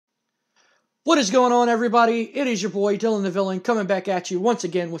What is going on, everybody? It is your boy, DylanDaVillain, coming back at you once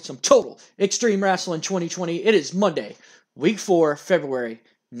again with some total Extreme Wrestling 2020. It is Monday, week 4, February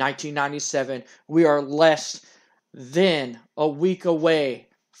 1997. We are less than a week away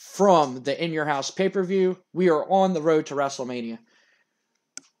from the In Your House pay-per-view. We are on the road to WrestleMania.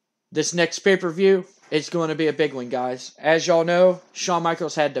 This next pay-per-view is going to be a big one, guys. As y'all know, Shawn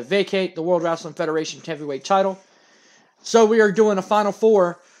Michaels had to vacate the World Wrestling Federation Heavyweight title. So we are doing a Final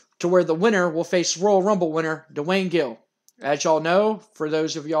Four to where the winner will face Royal Rumble winner Dwayne Gill. As y'all know, for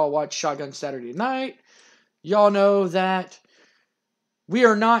those of y'all watch Shotgun Saturday Night, y'all know that we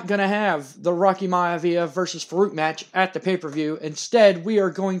are not going to have the Rocky Maivia versus Farooq match at the pay-per-view. Instead, we are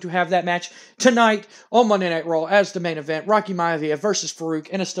going to have that match tonight on Monday Night Raw as the main event. Rocky Maivia versus Farooq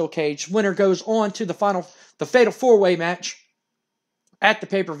in a steel cage. Winner goes on to the fatal four-way match at the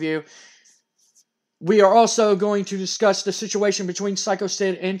pay-per-view. We are also going to discuss the situation between Psycho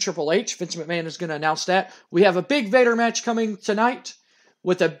Sid and Triple H. Vince McMahon is going to announce that. We have a big Vader match coming tonight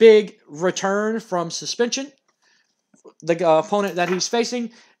with a big return from suspension, the opponent that he's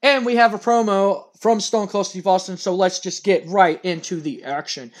facing. And we have a promo from Stone Cold Steve Austin, so let's just get right into the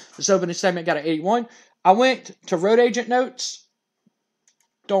action. This opening segment got an 81. I went to Road Agent notes.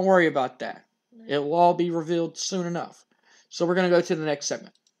 Don't worry about that. It will all be revealed soon enough. So we're going to go to the next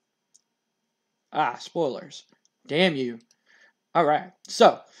segment. Spoilers. Damn you. Alright,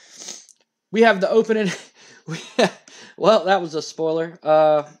 so we have the opening. Well, that was a spoiler.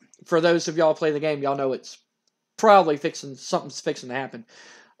 For those of y'all who play the game, y'all know it's probably something's fixing to happen.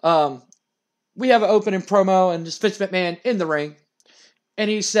 We have an opening promo, and just Vince McMahon in the ring. And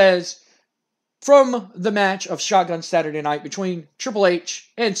he says, from the match of Shotgun Saturday Night between Triple H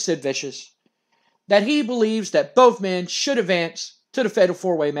and Sid Vicious, that he believes that both men should advance to the Fatal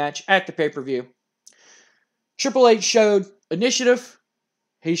 4-Way match at the pay-per-view. Triple H showed initiative,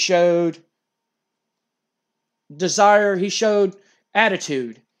 he showed desire, he showed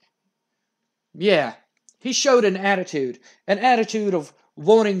attitude. Yeah, he showed an attitude of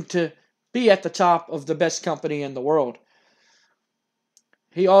wanting to be at the top of the best company in the world.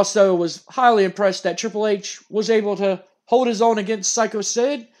 He also was highly impressed that Triple H was able to hold his own against Psycho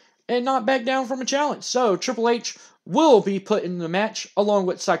Sid and not back down from a challenge. So Triple H will be put in the match along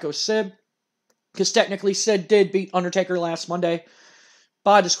with Psycho Sid. Because technically Sid did beat Undertaker last Monday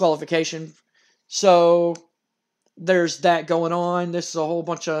by disqualification. So there's that going on. This is a whole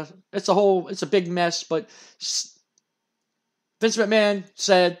bunch of, it's a big mess. But Vince McMahon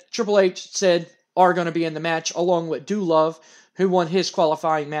said, Triple H said, are going to be in the match along with Love, who won his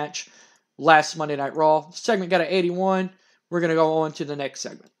qualifying match last Monday Night Raw. Segment got an 81. We're going to go on to the next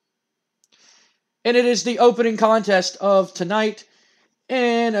segment. And it is the opening contest of tonight.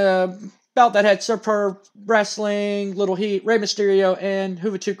 And bout that had superb wrestling, little heat. Rey Mysterio and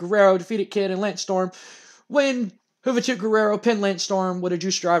Juventud Guerrero defeated Kid and Lance Storm when Juventud Guerrero pinned Lance Storm with a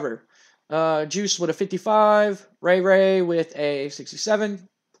Juice driver. Juice with a 55, Ray with a 67,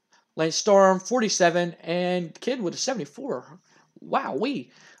 Lance Storm 47, and Kid with a 74.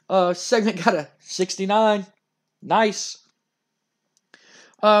 Wowee. Segment got a 69. Nice.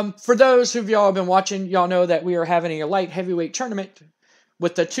 For those of y'all have been watching, y'all know that we are having a light heavyweight tournament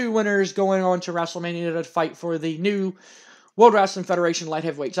with the two winners going on to WrestleMania to fight for the new World Wrestling Federation Light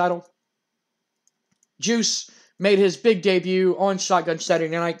Heavyweight title. Juice made his big debut on Shotgun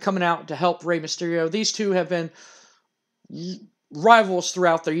Saturday Night, coming out to help Rey Mysterio. These two have been rivals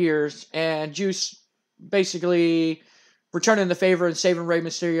throughout the years, and Juice basically returning the favor and saving Rey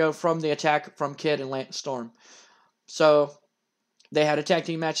Mysterio from the attack from Kid and Lance Storm. So they had a tag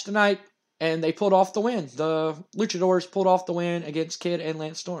team match tonight, and they pulled off the win. The Luchadors pulled off the win against Kid and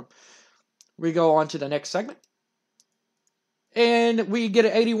Lance Storm. We go on to the next segment. And we get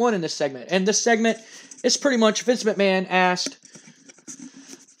an 81 in this segment. And this segment is pretty much Vince McMahon asked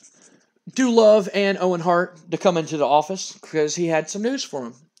Love and Owen Hart to come into the office because he had some news for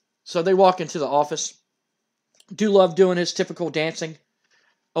them. So they walk into the office. Love doing his typical dancing.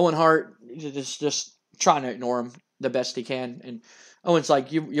 Owen Hart is just trying to ignore him the best he can. And Owen's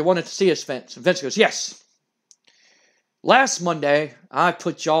like, you wanted to see us, Vince? And Vince goes, yes. Last Monday, I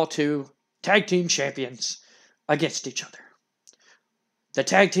put y'all two tag team champions against each other. The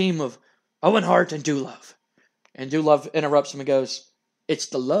tag team of Owen Hart and Love. And Love interrupts him and goes, it's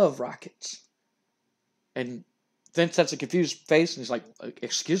the Love Rockets. And Vince has a confused face and he's like,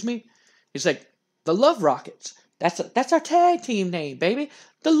 excuse me? He's like, the Love Rockets. That's our tag team name, baby.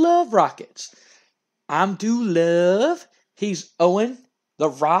 The Love Rockets. I'm Love. He's Owen, the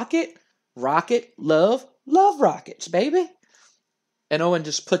Rocket, Love Rockets, baby. And Owen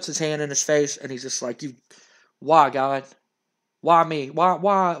just puts his hand in his face, and he's just like, why, God? Why me?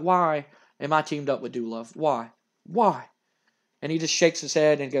 Why? am I teamed up with Love? Why? Why? And he just shakes his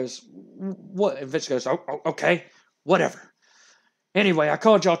head and goes, what? And Vince goes, oh, okay, whatever. Anyway, I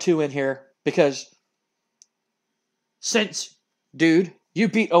called y'all two in here because since, dude, you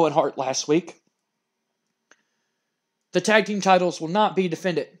beat Owen Hart last week, the tag team titles will not be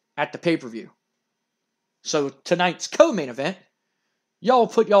defended at the pay-per-view. So tonight's co-main event, y'all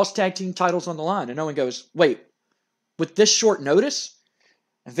put y'all's tag team titles on the line. And Owen goes, wait, with this short notice?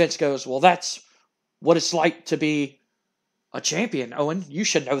 And Vince goes, well, that's what it's like to be a champion, Owen. You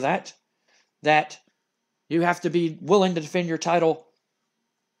should know that. That you have to be willing to defend your title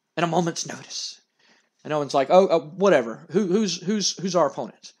at a moment's notice. And Owen's like, oh, whatever. Who's our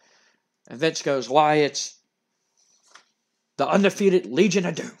opponent? And Vince goes, why, it's the undefeated Legion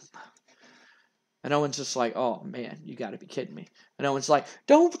of Doom. And Owen's just like, oh man, you got to be kidding me. And Owen's like,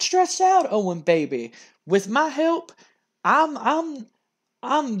 don't stress out, Owen baby. With my help, I'm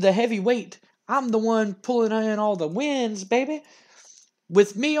the heavyweight. I'm the one pulling in all the wins, baby.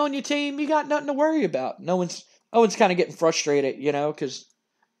 With me on your team, you got nothing to worry about. And Owen's kind of getting frustrated, because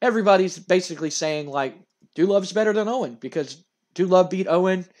everybody's basically saying, like, Love's better than Owen because Love beat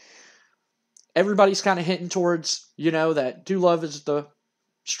Owen. Everybody's kind of hinting towards, that Love is the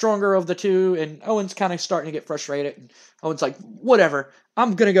stronger of the two, and Owen's kind of starting to get frustrated. And Owen's like, whatever,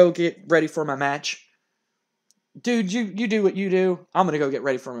 I'm going to go get ready for my match. Dude, you do what you do. I'm going to go get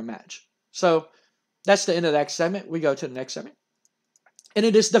ready for my match. So that's the end of that segment. We go to the next segment. And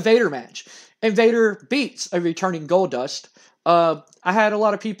it is the Vader match. And Vader beats a returning Goldust. I had a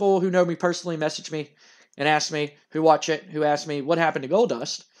lot of people who know me personally message me and ask me, who watch it, who asked me what happened to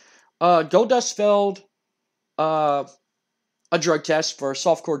Goldust. Goldust failed a drug test for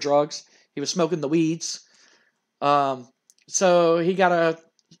softcore drugs. He was smoking the weeds. So he got a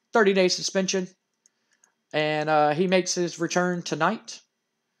 30-day suspension. And he makes his return tonight.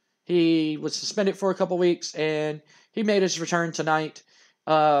 He was suspended for a couple weeks, and he made his return tonight.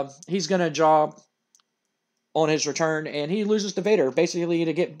 He's going to job on his return, and he loses to Vader, basically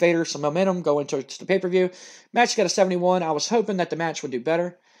to get Vader some momentum going towards the pay-per-view. Match got a 71. I was hoping that the match would do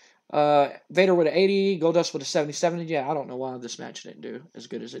better. Vader with an 80, Goldust with a 77. Yeah, I don't know why this match didn't do as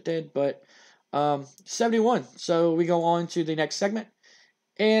good as it did, but 71. So we go on to the next segment.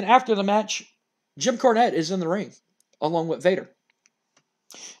 And after the match, Jim Cornette is in the ring, along with Vader.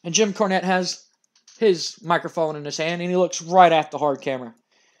 And Jim Cornette has his microphone in his hand, and he looks right at the hard camera.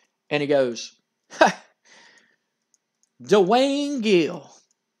 And he goes, Dwayne Gill,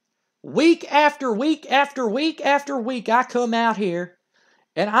 week after week after week after week, I come out here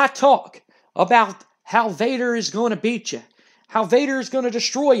and I talk about how Vader is going to beat you, how Vader is going to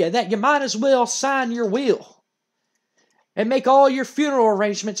destroy you, that you might as well sign your will and make all your funeral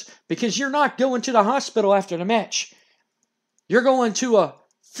arrangements because you're not going to the hospital after the match. You're going to a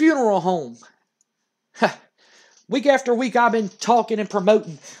funeral home. Week after week, I've been talking and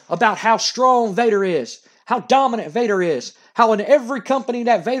promoting about how strong Vader is, how dominant Vader is, how in every company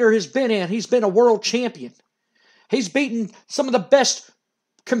that Vader has been in, he's been a world champion. He's beaten some of the best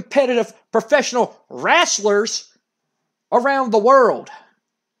competitive professional wrestlers around the world.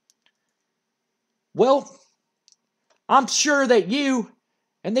 Well, I'm sure that you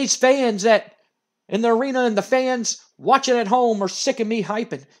and these fans that in the arena and the fans watching at home are sick of me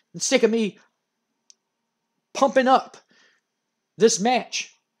hyping and sick of me pumping up this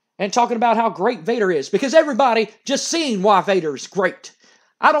match and talking about how great Vader is, because everybody just seen why Vader is great.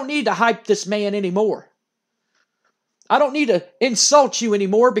 I don't need to hype this man anymore. I don't need to insult you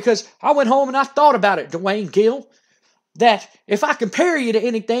anymore, because I went home and I thought about it, Dwayne Gill, that if I compare you to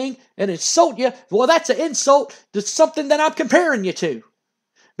anything and insult you, well, that's an insult to something that I'm comparing you to,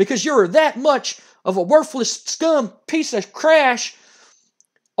 because you're that much of a worthless scum piece of trash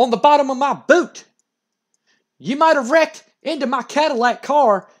on the bottom of my boot. You might have wrecked into my Cadillac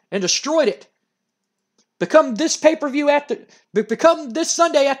car and destroyed it. Become this Sunday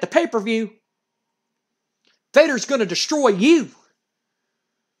at the pay-per-view, Vader's going to destroy you.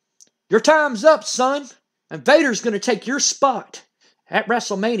 Your time's up, son. And Vader's going to take your spot at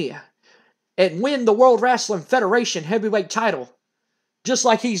WrestleMania and win the World Wrestling Federation heavyweight title, just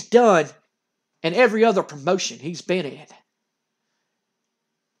like he's done in every other promotion he's been in.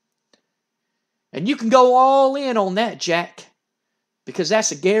 And you can go all in on that, Jack, because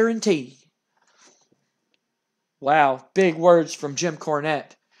that's a guarantee. Wow, big words from Jim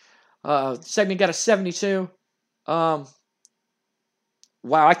Cornette. Segment got a 72.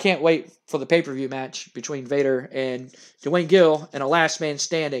 Wow, I can't wait for the pay-per-view match between Vader and Dwayne Gill in a last man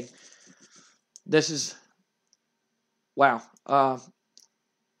standing. This is, wow.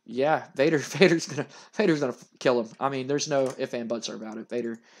 Yeah, Vader's gonna kill him. I mean, there's no ifs and buts about it.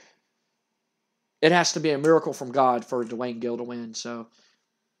 Vader it has to be a miracle from God for Dwayne Gill to win. So,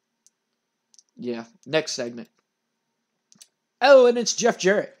 yeah, next segment. Oh, and it's Jeff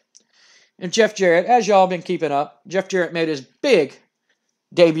Jarrett. And Jeff Jarrett, as y'all been keeping up, Jeff Jarrett made his big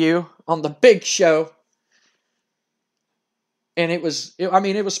debut on the big show. And it was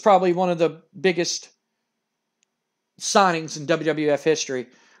probably one of the biggest signings in WWF history.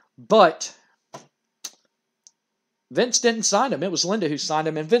 But Vince didn't sign him. It was Linda who signed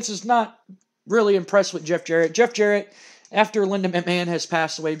him. And Vince is not really impressed with Jeff Jarrett. Jeff Jarrett, after Linda McMahon has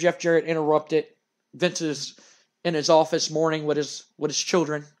passed away, Jeff Jarrett interrupted. Vince is in his office mourning with his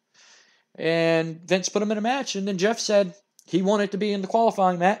children. And Vince put him in a match. And then Jeff said he wanted to be in the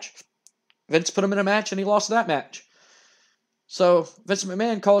qualifying match. Vince put him in a match and he lost that match. So Vince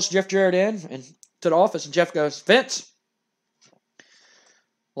McMahon calls Jeff Jarrett in and to the office, and Jeff goes, Vince,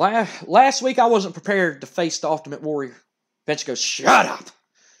 last week I wasn't prepared to face the Ultimate Warrior. Vince goes, shut up.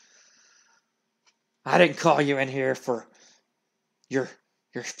 I didn't call you in here for your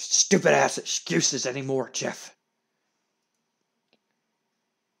stupid ass excuses anymore, Jeff.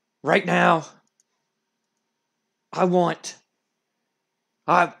 Right now, I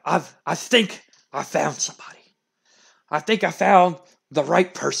think I found somebody. I think I found the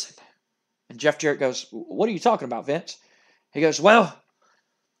right person. And Jeff Jarrett goes, what are you talking about, Vince? He goes, well,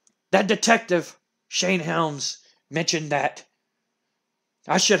 that detective, Shane Helms, mentioned that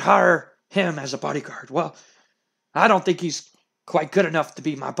I should hire him as a bodyguard. Well, I don't think he's quite good enough to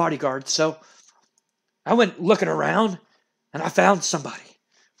be my bodyguard. So I went looking around and I found somebody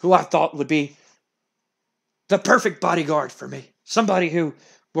who I thought would be the perfect bodyguard for me. Somebody who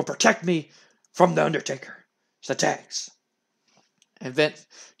will protect me from the Undertaker. It's the tags. And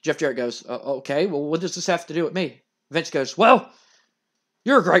Jeff Jarrett goes, okay, well, what does this have to do with me? Vince goes, well,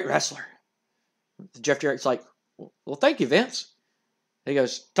 you're a great wrestler. Jeff Jarrett's like, well, thank you, Vince. He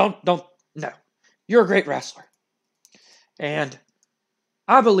goes, no, you're a great wrestler. And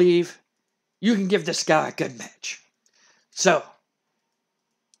I believe you can give this guy a good match. So,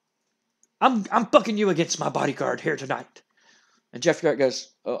 I'm booking you against my bodyguard here tonight. And Jeff Jarrett goes,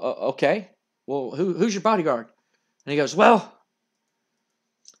 okay. Well, who's your bodyguard? And he goes, well,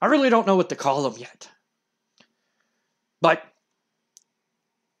 I really don't know what to call him yet. But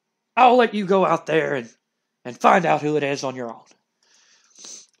I'll let you go out there and find out who it is on your own.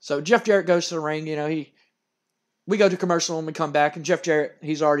 So Jeff Jarrett goes to the ring. We go to commercial and we come back. And Jeff Jarrett,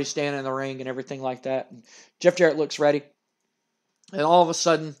 he's already standing in the ring and everything like that. And Jeff Jarrett looks ready. And all of a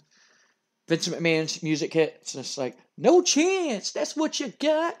sudden, Vince McMahon's music hits. And it's like, no chance. That's what you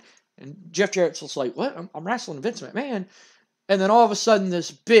got. And Jeff Jarrett's just like, what? I'm wrestling Vince McMahon. And then all of a sudden,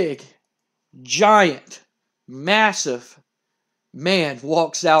 this big, giant, massive man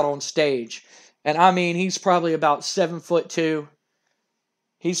walks out on stage. And I mean, he's probably about 7'2".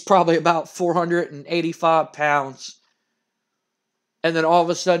 He's probably about 485 pounds. And then all of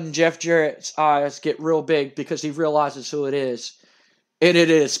a sudden, Jeff Jarrett's eyes get real big because he realizes who it is. And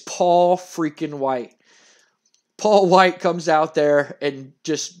it is Paul freaking White. Paul White comes out there and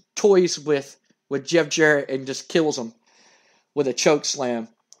just toys with Jeff Jarrett and just kills him with a choke slam.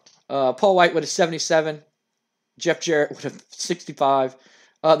 Paul White with a 77. Jeff Jarrett with a 65.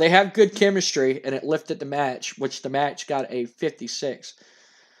 They have good chemistry, and it lifted the match, which the match got a 56.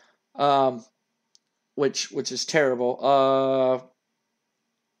 Which is terrible.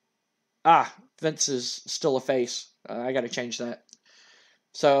 Vince is still a face. I got to change that.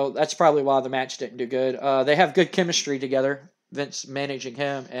 So that's probably why the match didn't do good. They have good chemistry together. Vince managing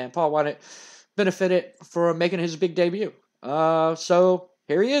him, and Paul White benefited for making his big debut. So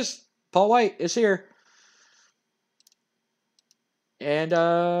here he is. Paul White is here. And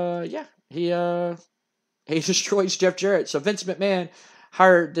he destroys Jeff Jarrett. So Vince McMahon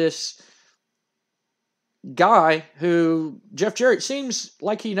hired this guy who Jeff Jarrett seems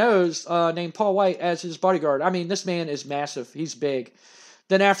like he knows, named Paul White, as his bodyguard. I mean, this man is massive. He's big.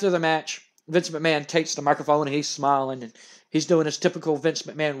 Then after the match, Vince McMahon takes the microphone and he's smiling and he's doing his typical Vince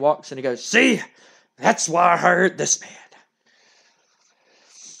McMahon walks and he goes, see, that's why I hired this man.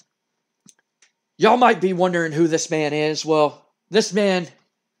 Y'all might be wondering who this man is. Well, this man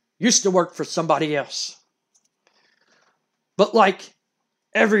used to work for somebody else. But like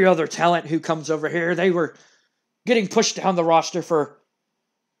every other talent who comes over here, they were getting pushed down the roster for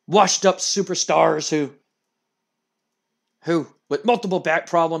washed up superstars who with multiple back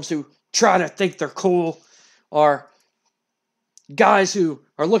problems, who try to think they're cool, or guys who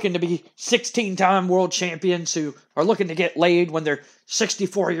are looking to be 16-time world champions, who are looking to get laid when they're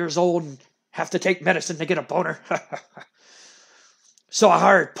 64 years old and have to take medicine to get a boner. So I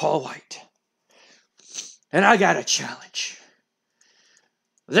hired Paul White. And I got a challenge.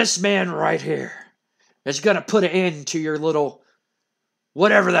 This man right here is going to put an end to your little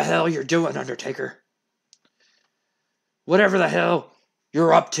whatever the hell you're doing, Undertaker. Whatever the hell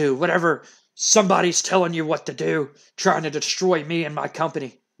you're up to, whatever somebody's telling you what to do, trying to destroy me and my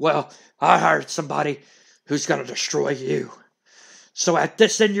company. Well, I hired somebody who's going to destroy you. So at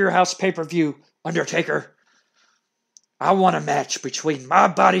this In Your House pay-per-view, Undertaker, I want a match between my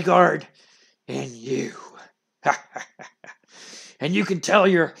bodyguard and you. And you can tell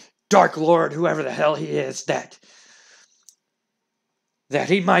your Dark Lord, whoever the hell he is, that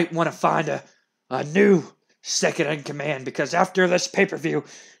he might want to find a new second in command, because after this pay-per-view,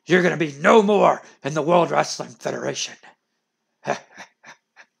 you're going to be no more in the World Wrestling Federation.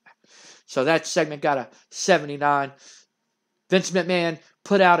 So that segment got a 79. Vince McMahon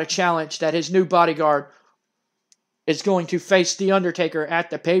put out a challenge that his new bodyguard is going to face The Undertaker at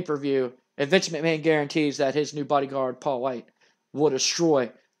the pay-per-view, and Vince McMahon guarantees that his new bodyguard, Paul White, will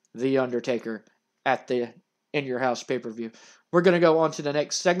destroy The Undertaker at the In Your House pay-per-view. We're going to go on to the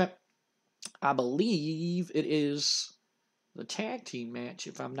next segment. I believe it is the tag team match,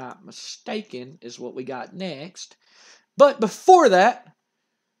 if I'm not mistaken, is what we got next. But before that,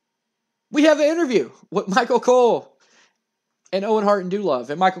 we have an interview with Michael Cole and Owen Hart and Love.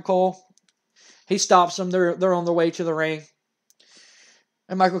 And Michael Cole, he stops them. They're on their way to the ring.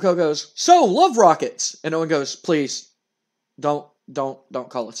 And Michael Cole goes, "So, Love Rockets." And Owen goes, "Please, don't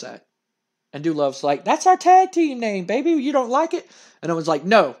call us that." And Love's like, "That's our tag team name, baby. You don't like it?" And Owen's like,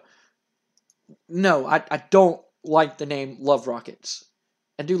 No, I don't like the name Love Rockets.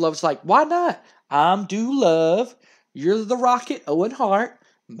 And Love's like, "Why not? I'm Love. You're the Rocket, Owen Hart.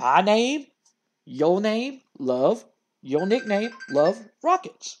 My name, your name, Love. Your nickname, Love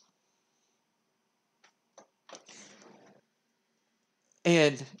Rockets."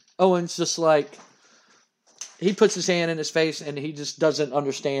 And Owen's just like, he puts his hand in his face and he just doesn't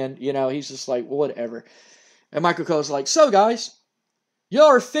understand. He's just like, whatever. And Michael Cole's like, "So, guys, y'all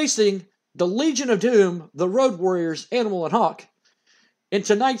are facing the Legion of Doom, the Road Warriors, Animal and Hawk, in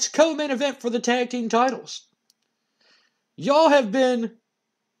tonight's co-main event for the tag team titles. Y'all have been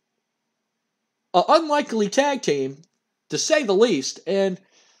an unlikely tag team, to say the least, and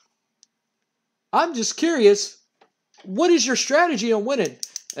I'm just curious, what is your strategy on winning?"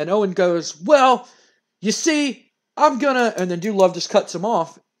 And Owen goes, "Well, you see, I'm gonna," and then Love just cuts him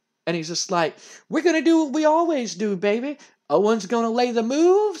off, and he's just like, "We're gonna do what we always do, baby. Owen's gonna lay the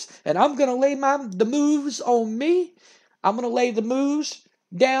moves, and I'm gonna lay the moves on me. I'm gonna lay the moves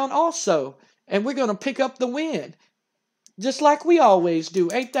down also, and we're gonna pick up the win, just like we always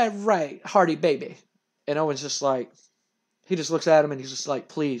do. Ain't that right, Hardy baby?" And Owen's just like, he just looks at him and he's just like,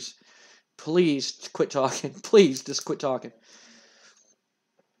 please quit talking. Please just quit talking.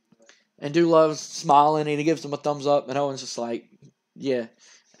 And Love's smiling and he gives him a thumbs up, and Owen's just like, yeah.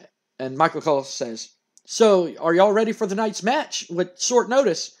 And Michael Cole says, "So, are y'all ready for tonight's match with short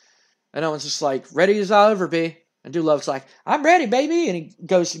notice?" And Owen's just like, "Ready as I'll ever be." And Love's like, "I'm ready, baby." And he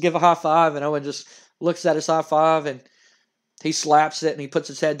goes to give a high five, and Owen just looks at his high five, and he slaps it, and he puts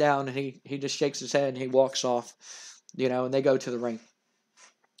his head down, and he just shakes his head, and he walks off, and they go to the ring.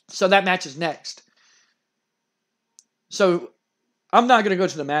 So that match is next. So I'm not going to go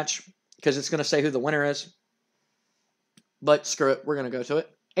to the match because it's going to say who the winner is. But screw it, we're going to go to it.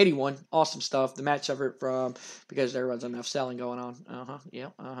 81, awesome stuff. The match suffered from, because there was enough selling going on.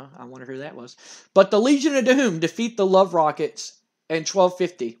 I wonder who that was. But the Legion of Doom defeat the Love Rockets in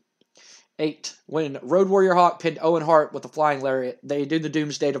 12:58 when Road Warrior Hawk pinned Owen Hart with a flying lariat. They do the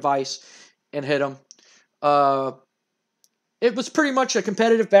Doomsday Device and hit him. It was pretty much a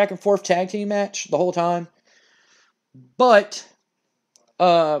competitive back and forth tag team match the whole time. But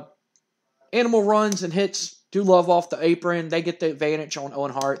Animal runs and hits Love off the apron. They get the advantage on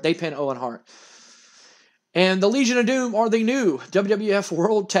Owen Hart. They pin Owen Hart. And the Legion of Doom are the new WWF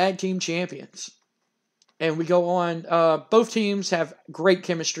World Tag Team Champions. And we go on. Both teams have great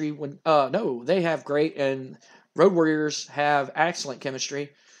chemistry. They have great, and Road Warriors have excellent chemistry.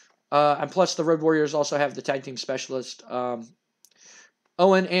 And plus, the Road Warriors also have the tag team specialist.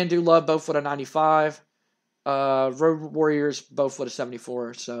 Owen and Love both with a 95. Road Warriors both with a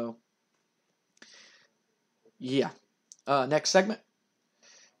 74. So, yeah. Next segment.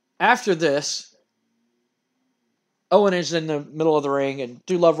 After this, Owen is in the middle of the ring, and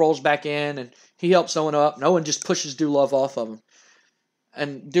Love rolls back in, and he helps Owen up, and Owen just pushes Love off of him.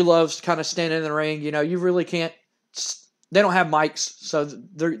 And Love's kind of standing in the ring. You really can't. They don't have mics, so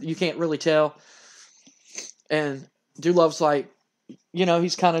you can't really tell. And Love's like,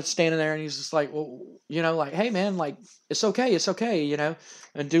 he's kind of standing there, and he's just like, well, like, hey, man, like, it's okay.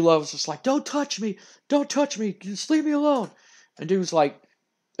 And Love's just like, don't touch me, just leave me alone. And Dude's like,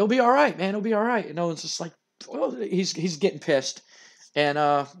 it'll be all right, man. It'll be all right. And Owen's just like, well, he's getting pissed.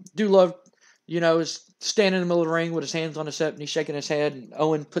 And Do Love, is standing in the middle of the ring with his hands on his hip, and he's shaking his head. And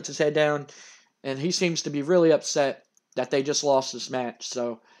Owen puts his head down, and he seems to be really upset that they just lost this match.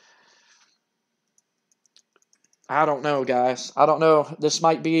 So I don't know, guys. I don't know. This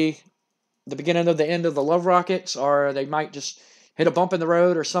might be the beginning of the end of the Love Rockets, or they might just hit a bump in the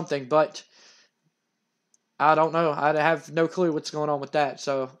road or something. But I don't know. I have no clue what's going on with that.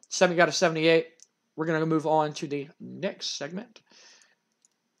 So 7 got a 78. We're going to move on to the next segment.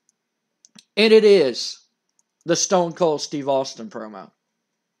 And it is the Stone Cold Steve Austin promo.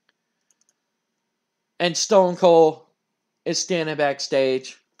 And Stone Cold is standing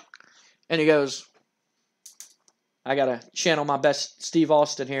backstage. And he goes, I got to channel my best Steve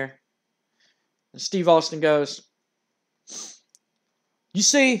Austin here. And Steve Austin goes, you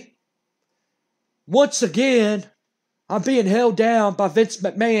see, once again, I'm being held down by Vince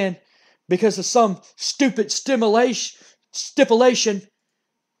McMahon because of some stupid stipulation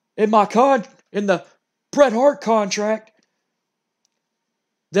in the Bret Hart contract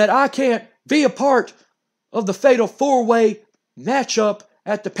that I can't be a part of the Fatal 4-Way matchup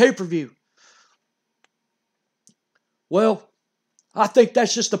at the pay-per-view. Well, I think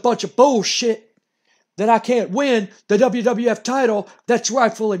that's just a bunch of bullshit that I can't win the WWF title that's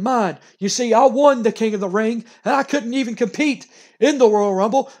rightfully mine. You see, I won the King of the Ring, and I couldn't even compete in the Royal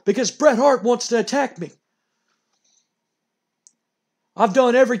Rumble because Bret Hart wants to attack me. I've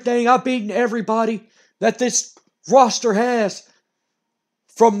done everything. I've beaten everybody that this roster has.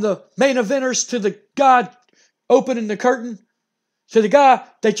 From the main eventers to the guy opening the curtain to the guy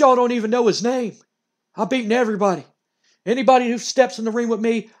that y'all don't even know his name. I've beaten everybody. Anybody who steps in the ring with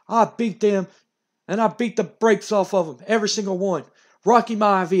me, I beat them. And I beat the brakes off of them. Every single one. Rocky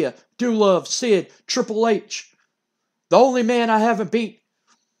Maivia, Do Love, Sid, Triple H. The only man I haven't beat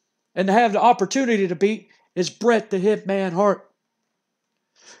and have the opportunity to beat is Bret the Hitman Hart.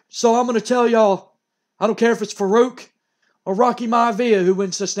 So I'm going to tell y'all, I don't care if it's Farooq or Rocky Maivia who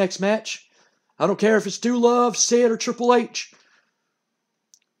wins this next match. I don't care if it's Do Love, Sid, or Triple H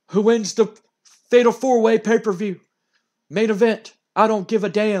who wins the Fatal 4-Way pay-per-view main event. I don't give a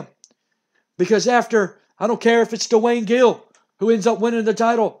damn. Because I don't care if it's Dwayne Gill who ends up winning the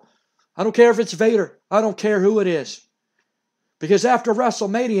title. I don't care if it's Vader. I don't care who it is. Because after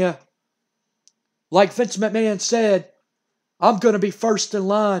WrestleMania, like Vince McMahon said, I'm going to be first in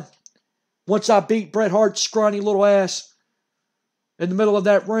line. Once I beat Bret Hart's scrawny little ass in the middle of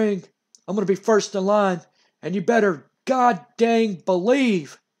that ring, I'm going to be first in line. And you better god dang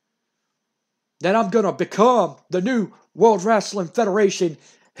believe that I'm going to become the new World Wrestling Federation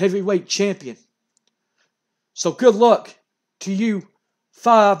heavyweight champion. So good luck to you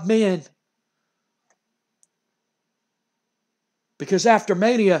 5 men. Because after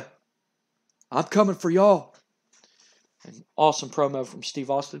Mania, I'm coming for y'all. An awesome promo from Steve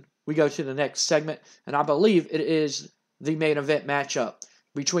Austin. We go to the next segment, and I believe it is the main event matchup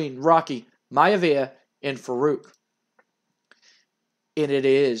between Rocky Maivia and Farooq. And it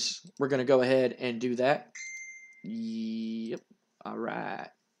is. We're going to go ahead and do that. Yep. All right.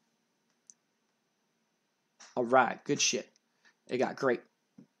 All right. Good shit. It got great.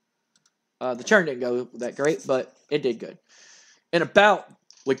 The turn didn't go that great, but it did good. In a bout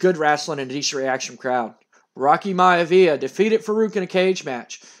with good wrestling and a decent reaction crowd, Rocky Maivia defeated Farooq in a cage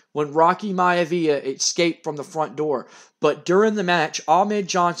match when Rocky Maivia escaped from the front door. But during the match, Ahmed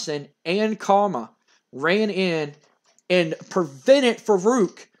Johnson and Karma ran in and prevented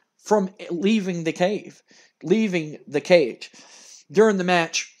Farooq from leaving the cage. During the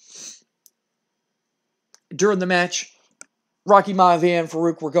match, Rocky Maivia and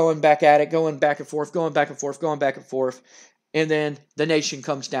Farooq were going back at it, going back and forth. And then the nation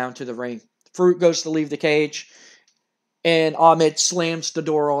comes down to the ring. Farooq goes to leave the cage, and Ahmed slams the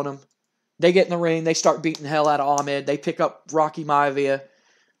door on him. They get in the ring. They start beating the hell out of Ahmed. They pick up Rocky Maivia,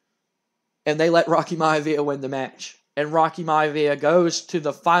 and they let Rocky Maivia win the match. And Rocky Maivia goes to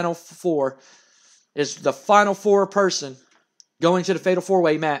the Final Four, is the Final Four person going to the Fatal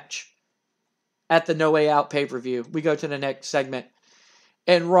 4-Way match at the No Way Out pay-per-view. We go to the next segment,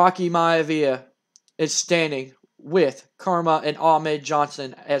 and Rocky Maivia is standing with Karma and Ahmed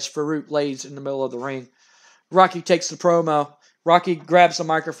Johnson as Farooq lays in the middle of the ring. Rocky takes the promo. Rocky grabs the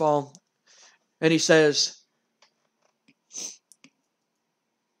microphone, and he says,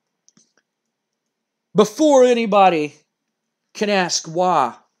 before anybody can ask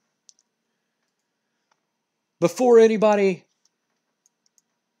why, before anybody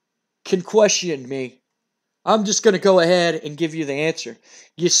can question me, I'm just going to go ahead and give you the answer.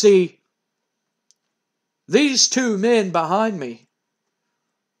 You see, these 2 men behind me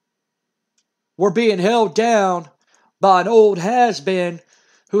were being held down by an old has-been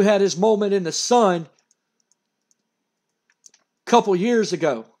who had his moment in the sun a couple years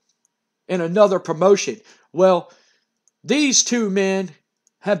ago in another promotion. Well, these two men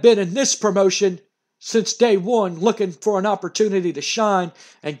have been in this promotion since day one, looking for an opportunity to shine.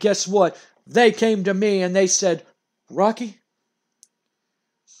 And guess what? They came to me and they said, Rocky,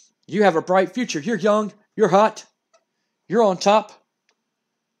 you have a bright future. You're young. You're hot. You're on top.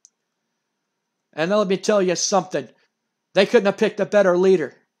 And let me tell you something. They couldn't have picked a better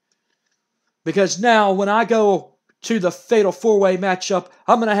leader. Because now when I go to the Fatal 4-Way matchup,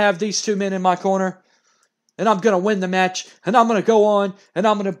 I'm going to have these two men in my corner. And I'm going to win the match. And I'm going to go on. And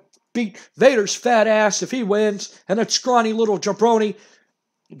I'm going to beat Vader's fat ass if he wins. And a scrawny little jabroni,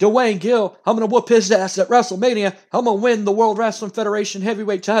 Dwayne Gill, I'm going to whoop his ass at WrestleMania. I'm going to win the World Wrestling Federation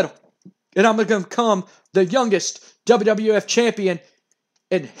heavyweight title. And I'm going to become the youngest WWF champion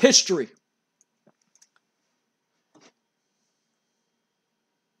in history.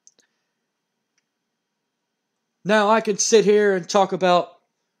 Now, I could sit here and talk about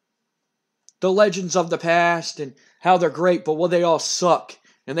the legends of the past and how they're great, but well, they all suck.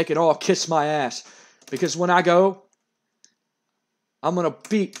 And they can all kiss my ass. Because when I go, I'm going to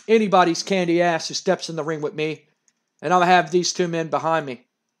beat anybody's candy ass who steps in the ring with me. And I'm going to have these two men behind me.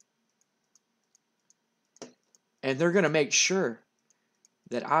 And they're going to make sure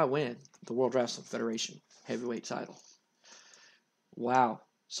that I win the World Wrestling Federation heavyweight title. Wow.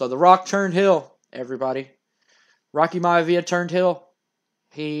 So The Rock turned heel, everybody. Rocky Maivia turned heel.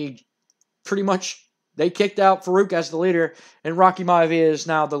 He pretty much, they kicked out Farooq as the leader. And Rocky Maivia is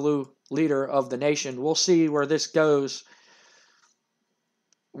now the leader of the nation. We'll see where this goes.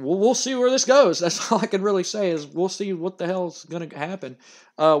 We'll see where this goes. That's all I can really say is we'll see what the hell's going to happen.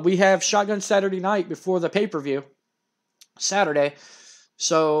 We have Shotgun Saturday night before the pay-per-view. Saturday.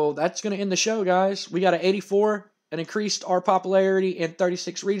 So that's going to end the show, guys. We got an 84 and increased our popularity in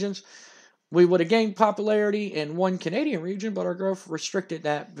 36 regions. We would have gained popularity in one Canadian region, but our growth restricted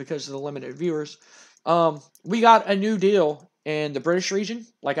that because of the limited viewers. We got a new deal in the British region,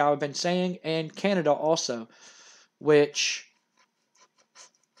 like I've been saying, and Canada also, which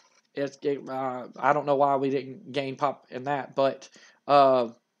I don't know why we didn't gain pop in that, but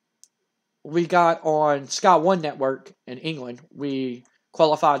we got on Sky One Network in England. We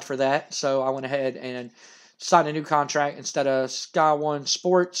qualified for that, so I went ahead and signed a new contract. Instead of Sky One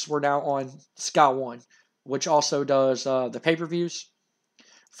Sports, we're now on Sky One, which also does the pay-per-views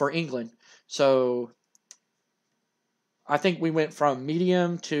for England. So I think we went from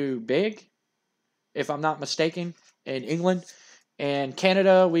medium to big, if I'm not mistaken, in England. And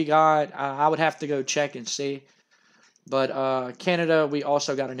Canada, we got, I would have to go check and see. But Canada, we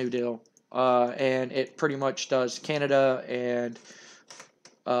also got a new deal. And it pretty much does Canada and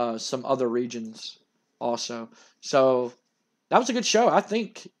some other regions also. So that was a good show. I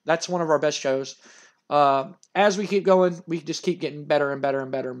think that's one of our best shows. As we keep going, we just keep getting better and better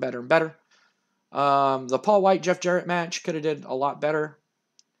and better and better and better. The Paul White, Jeff Jarrett match could have did a lot better.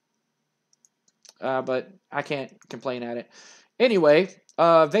 But I can't complain at it. Anyway,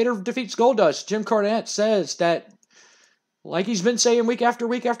 Vader defeats Goldust. Jim Cornette says that, like he's been saying week after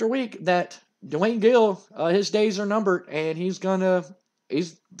week after week, that Dwayne Gill, his days are numbered, and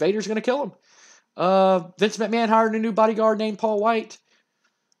Vader's gonna kill him. Vince McMahon hired a new bodyguard named Paul White.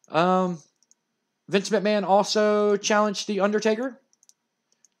 Vince McMahon also challenged The Undertaker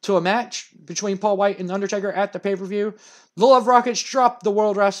to a match between Paul White and The Undertaker at the pay-per-view. The Love Rockets dropped the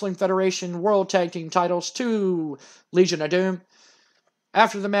World Wrestling Federation World Tag Team titles to Legion of Doom.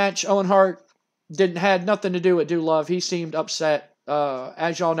 After the match, Owen Hart had nothing to do with Do Love. He seemed upset.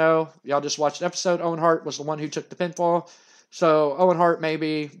 As y'all know, y'all just watched the episode, Owen Hart was the one who took the pinfall. So Owen Hart may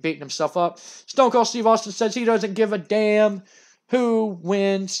be beating himself up. Stone Cold Steve Austin says he doesn't give a damn who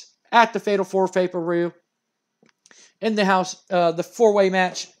wins at the Fatal 4 pay-per-view. In the house, the 4-way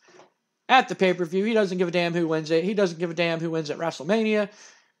match at the pay-per-view. He doesn't give a damn who wins it. He doesn't give a damn who wins at WrestleMania.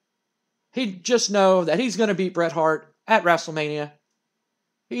 He just know that he's going to beat Bret Hart at WrestleMania.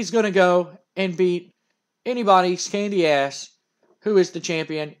 He's going to go and beat anybody's candy ass who is the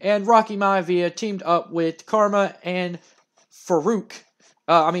champion. And Rocky Maivia teamed up with Karma and Farooq.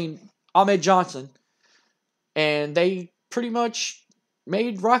 Ahmed Johnson. And they pretty much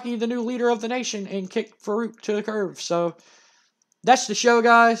made Rocky the new leader of the nation and kicked Farooq to the curb. So that's the show,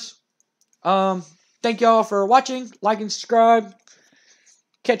 guys. Thank y'all for watching. Like and subscribe.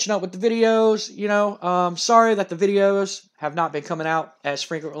 Catching up with the videos. Sorry that the videos have not been coming out as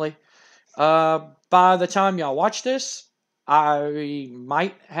frequently. By the time y'all watch this, I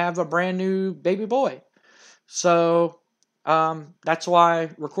might have a brand new baby boy. So, that's why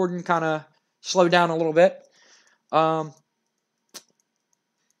recording kind of slow down a little bit.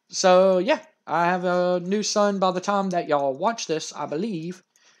 So yeah, I have a new son by the time that y'all watch this, I believe.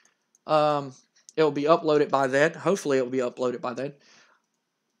 It'll be uploaded by then. Hopefully it will be uploaded by then.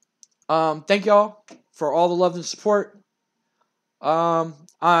 Thank y'all for all the love and support.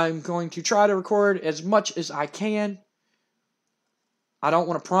 I'm going to try to record as much as I can. I don't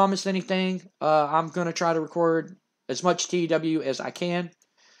want to promise anything. I'm going to try to record as much TEW as I can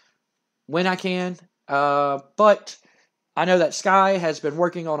when I can. But I know that Sky has been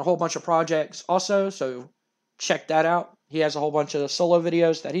working on a whole bunch of projects also, so check that out. He has a whole bunch of solo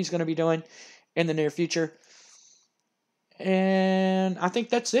videos that he's going to be doing in the near future. And I think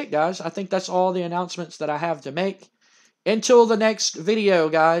that's it, guys. I think that's all the announcements that I have to make. Until the next video,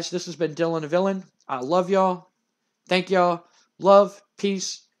 guys, this has been DylanDaVillain. I love y'all. Thank y'all. Love,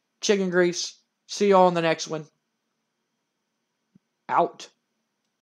 peace, chicken grease. See y'all in the next one. Out.